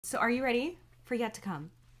So are you ready for yet to come?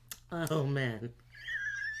 Oh man.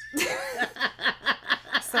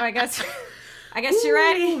 So I guess you're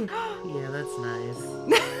ready. Yeah, that's nice.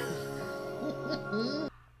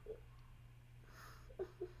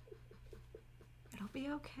 It'll be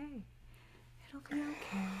okay. It'll be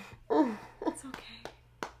okay. It's okay.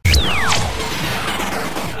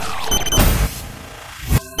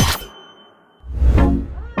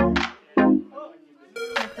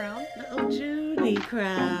 Crown? Oh, Junie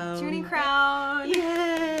crown. Junie crown.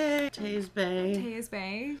 Yay! Taze Bay. Taze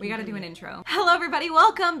Bay. We gotta do an intro. Hello everybody,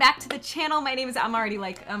 welcome back to the channel. My name is, I'm already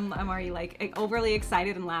overly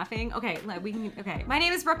excited and laughing. Okay, okay. My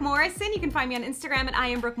name is Brooke Morrison. You can find me on Instagram at I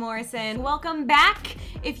am Brooke Morrison. Welcome back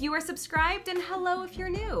if you are subscribed, and hello if you're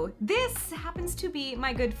new. This happens to be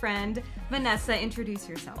my good friend, Vanessa. Introduce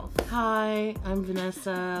yourself. Hi, I'm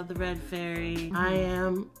Vanessa, the Red Fairy. I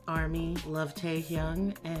am Army, love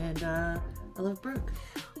Taehyung, and I love Brooke.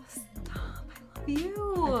 Stop, I love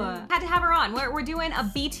you. Had to have her on. We're doing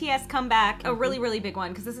a BTS comeback, a really big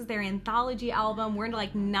one, because this is their anthology album. We're into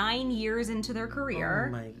like 9 years into their career.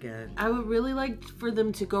 Oh my god. I would really like for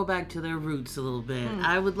them to go back to their roots a little bit.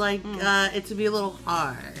 I would like it to be a little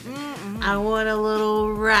hard. I want a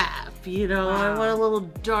little rap, you know? Wow. I want a little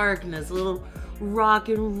darkness, a little rock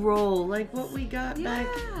and roll, like what we got back,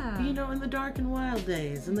 you know, in the dark and wild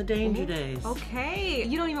days, in the danger days. Okay.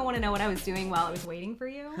 You don't even want to know what I was doing while I was waiting for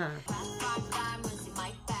you? Huh.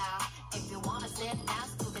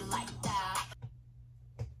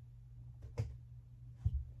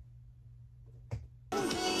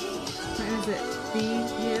 What is it?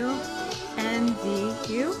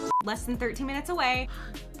 VU? Less than 13 minutes away.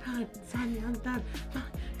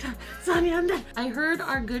 I heard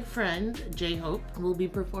our good friend J-Hope will be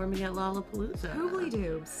performing at Lollapalooza. Hoobly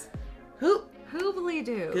doobs. Hoobly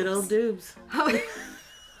doobs. Good old doobs.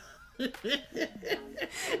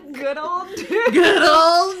 Good old doobs. Good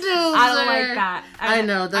old doobs. I don't like that. I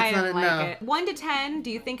know, that's not don't a like no. it. 1 to 10, do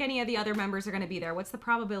you think any of the other members are going to be there? What's the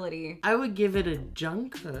probability? I would give it a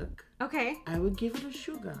Jungkook. Okay. I would give it a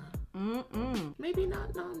Suga. Maybe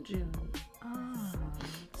not Namjoon. Oh.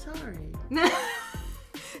 Sorry.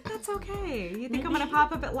 That's okay. You think I'm gonna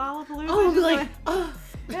pop up at Lollapalooza? Oh, I'll be like, oh.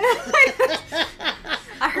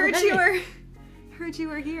 I heard you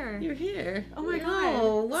were here. You're here. Oh my god.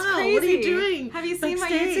 Oh, wow. It's crazy. What are you doing? Have you seen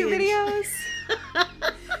backstage? my YouTube videos?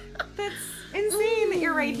 That's insane that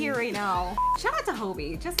you're right here right now. Shout out to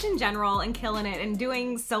HYBE, just in general, and killing it and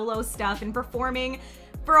doing solo stuff and performing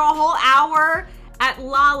for a whole hour at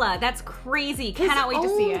Lala. That's crazy. Cannot wait to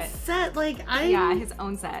see it. Set, like yeah, his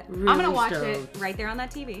own set. Really I'm gonna watch stoked. it right there on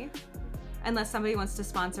that TV, unless somebody wants to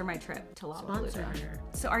sponsor my trip to Lollapalooza. Sponsor her.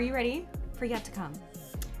 So are you ready for yet to come?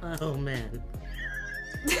 Oh man.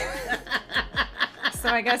 So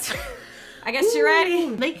I guess you're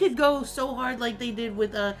ready. They could go so hard like they did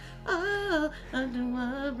with I don't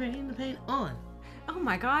wanna bring the pain on. Oh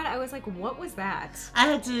my god, I was like, what was that? I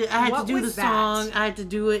had to do the was that? song. I had to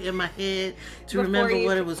do it in my head to remember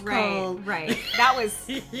what it was called. Right. That was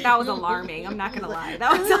alarming. I'm not gonna lie.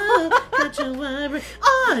 That was got your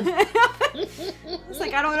on. It's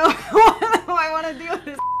like, I don't know what I want to do with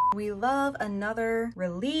this. We love another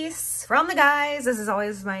release from the guys. This is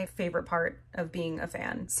always my favorite part of being a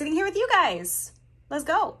fan. Sitting here with you guys. Let's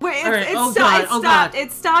go. Wait,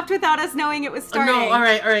 it stopped without us knowing it was starting. No, all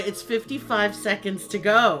right. It's 55 seconds to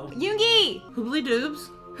go. Yoongi! Hoobly doobs.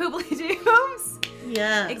 Hoobly doobs?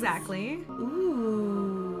 Yeah. Exactly.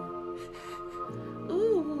 Ooh.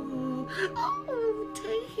 Ooh. Oh,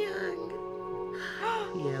 Taehyung.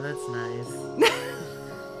 Yeah, that's nice.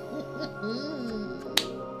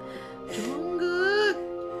 Jungkook.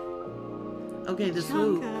 Okay, the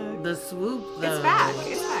swoop. The swoop, though. It's back.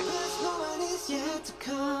 It's back.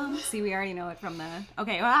 See, we already know it from the...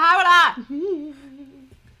 Okay, watch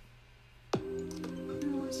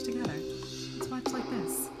together. Let's watch like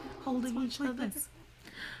this. Holding each other. Like this.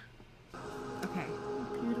 Okay.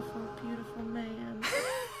 Beautiful, beautiful man.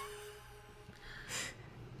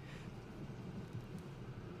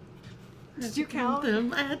 Did you count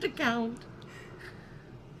them? I had to count.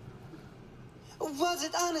 Was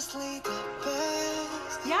it honestly the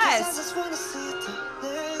best? Yes. I just wanna see the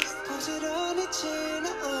best.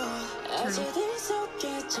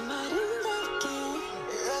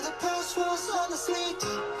 The past was honestly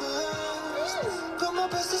the best. But my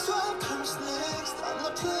best is what comes next. I'm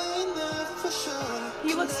not playing that for sure.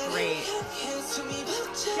 He looks great.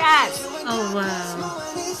 Yes. Oh wow.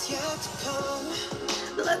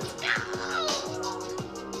 Let's go.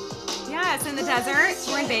 Yeah, it's in the desert.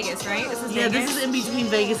 We're in Vegas, right? This is Vegas? This is in between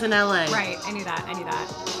Vegas and LA. Right, I knew that.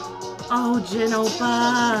 Oh, Jin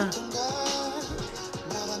Oppa.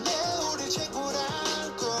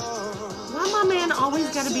 my man always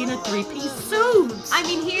gotta be in a 3-piece suit? I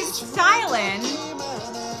mean, he's styling.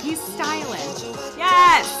 He's styling.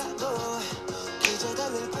 Yes.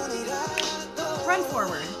 Run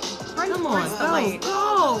forward. Run Come towards on, the light.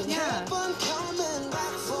 go. Yeah.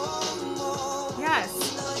 Yes.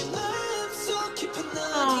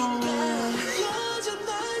 Oh.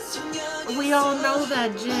 We all know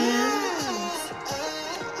that, Jen.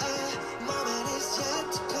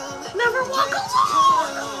 Never walk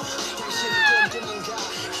alone.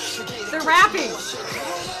 They're rapping.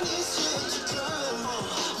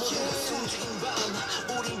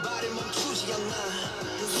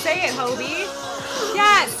 Say it, HYBE.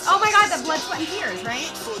 Yes. Oh my God, the blood, sweat, and tears,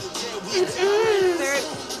 right? It is. They're...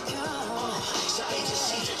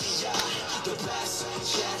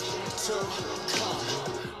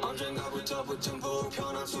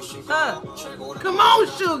 Come on,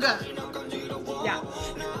 sugar. Yeah.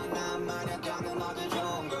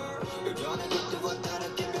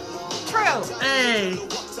 True. Hey.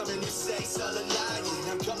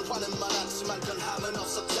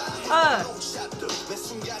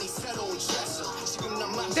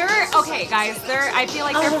 They're okay, guys. I feel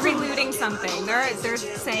like they're preluding something. They're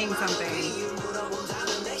saying something.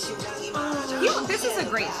 This is a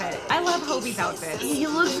great fit. I love HYBE's outfit. He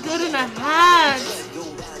looks good in a hat. It's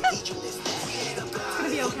gonna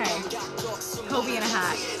be okay. HYBE in a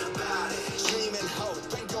hat.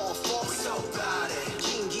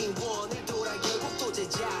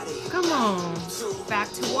 Come on.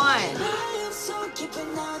 Back to 1.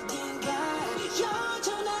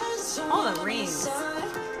 All the rings.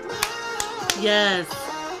 Yes.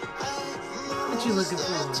 What you looking for?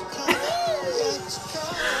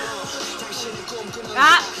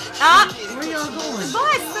 Where y'all going?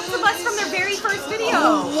 Bus! That's the bus from their very first video.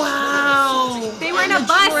 Oh, wow. They were in a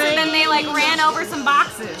bus and then they like ran over some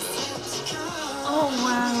boxes. Oh,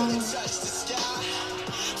 wow.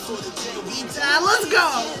 Let's go.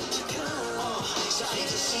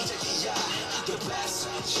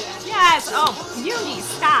 Yes. Oh, Yoongi,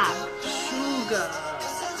 stop. Sugar.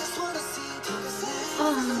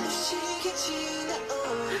 Oh,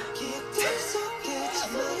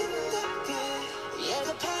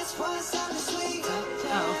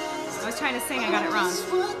 I was trying to sing. I got it wrong.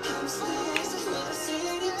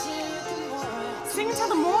 Sing until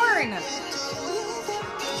the morn.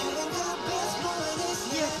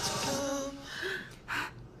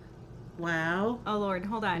 Wow. Oh Lord,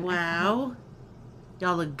 hold on. Wow.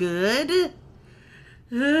 Y'all look good.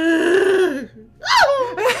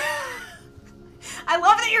 I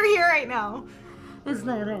love that you're here right now. It's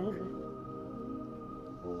not over.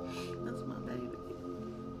 That's my baby.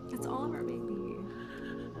 It's all of our baby.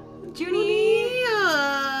 Junie.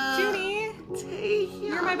 Junie.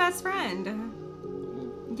 You're my best friend.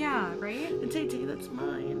 Yeah, right? Tay, that's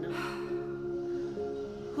mine.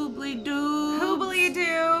 Hoobly doo. Hoobly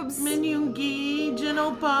doobs. Minyungi.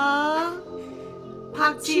 Jinopa.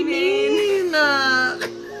 Pak Jimin.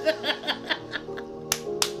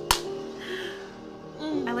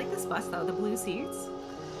 I like this bus though, the blue seats.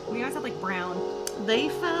 We always have like brown. They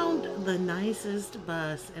found the nicest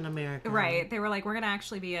bus in America. Right. They were like, we're gonna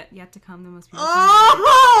actually be yet to come the most beautiful.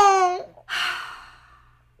 Oh!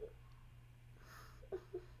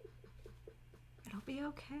 It'll be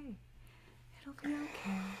okay. It'll be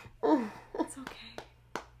okay. It's okay.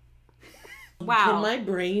 Wow. Can my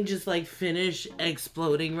brain just like finish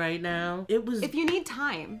exploding right now? It was. If you need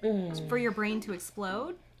time for your brain to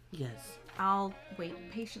explode, Yes. I'll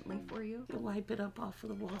wait patiently for you. Wipe it up off of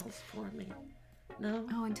the walls for me. No?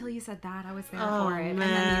 Oh, until you said that, I was there Oh, for it. man. And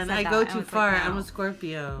then you said I that, go I too was far. Like, no. I'm a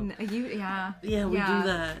Scorpio. Yeah. Yeah, we do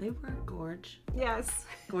that. They were gorge. Yes.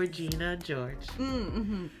 Gorgina George.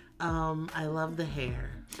 Mm-hmm. I love the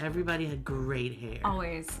hair. Everybody had great hair.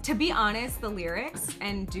 Always. To be honest, the lyrics,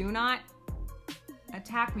 and do not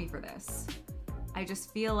attack me for this, I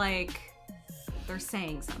just feel like they're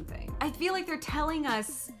saying something. I feel like they're telling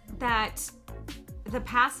us that the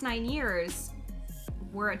past 9 years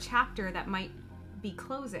were a chapter that might be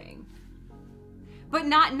closing. But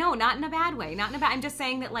not in a bad way. Not in a bad, I'm just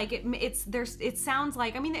saying that like it sounds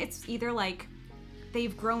like, I mean, it's either like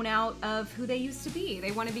they've grown out of who they used to be.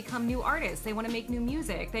 They want to become new artists. They want to make new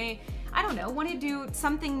music. They, I don't know, want to do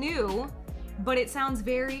something new, but it sounds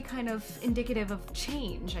very kind of indicative of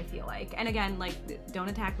change, I feel like. And again, like, don't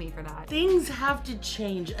attack me for that. Things have to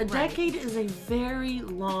change. A decade is a very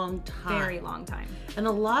long time. Very long time. And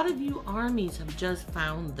a lot of you armies have just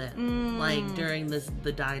found them. Like during the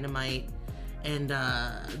Dynamite and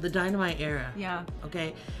the Dynamite era. Yeah.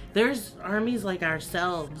 Okay? There's armies like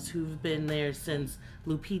ourselves who've been there since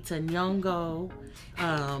Lupita Nyong'o,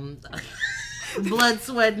 Blood,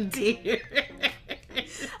 Sweat, and Tears.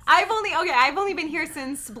 I've only been here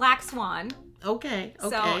since Black Swan. Okay.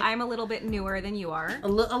 So I'm a little bit newer than you are. A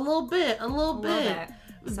little bit.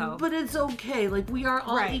 So, but it's okay. Like, we are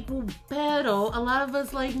all equal battle. A lot of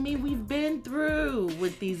us, like me, we've been through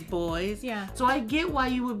with these boys. Yeah. So I get why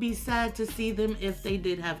you would be sad to see them if they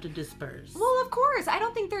did have to disperse. well, of course. I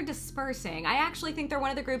don't think they're dispersing. I actually think they're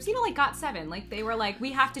one of the groups, like GOT7. Like, they were like,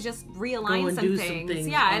 we have to just realign and some do things. some things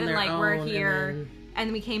Yeah, on and then their like we're own, here. And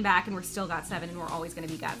then we came back and we're still GOT7 and we're always going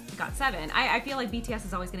to be GOT7. I feel like BTS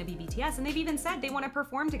is always going to be BTS, and they've even said they want to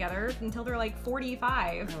perform together until they're like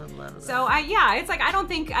 45. I would love that. So it's like I don't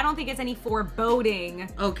think it's any foreboding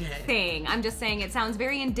Okay. thing. I'm just saying it sounds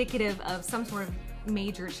very indicative of some sort of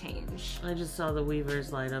major change. I just saw the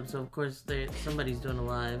Weavers light up, so of course somebody's doing a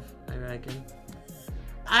live, I reckon.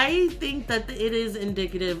 I think that it is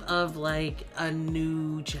indicative of like a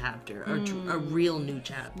new chapter, or a real new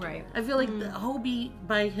chapter. Right. I feel like the HYBE,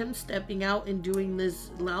 by him stepping out and doing this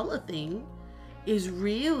Lala thing, is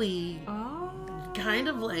really kind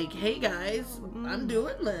of like, hey guys, I'm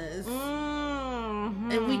doing this.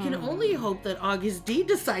 And we can only hope that August D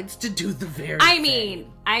decides to do the very thing.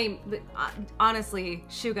 Honestly,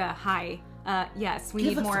 Suga, hi. Yes, we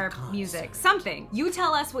Give need us more a concert. music. Something. You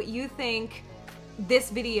tell us what you think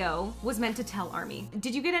this video was meant to tell ARMY.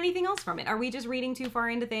 Did you get anything else from it? Are we just reading too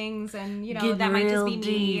far into things and, Getting that might just be real me?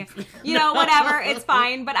 deep. Whatever, it's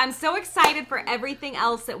fine. But I'm so excited for everything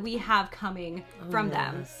else that we have coming from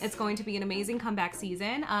them. yes. It's going to be an amazing comeback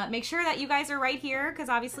season. Make sure that you guys are right here, because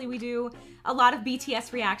obviously we do a lot of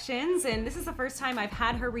BTS reactions, and this is the first time I've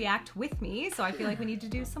had her react with me, so I feel like we need to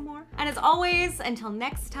do some more. And as always, until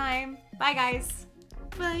next time, bye guys.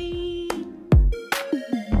 Bye.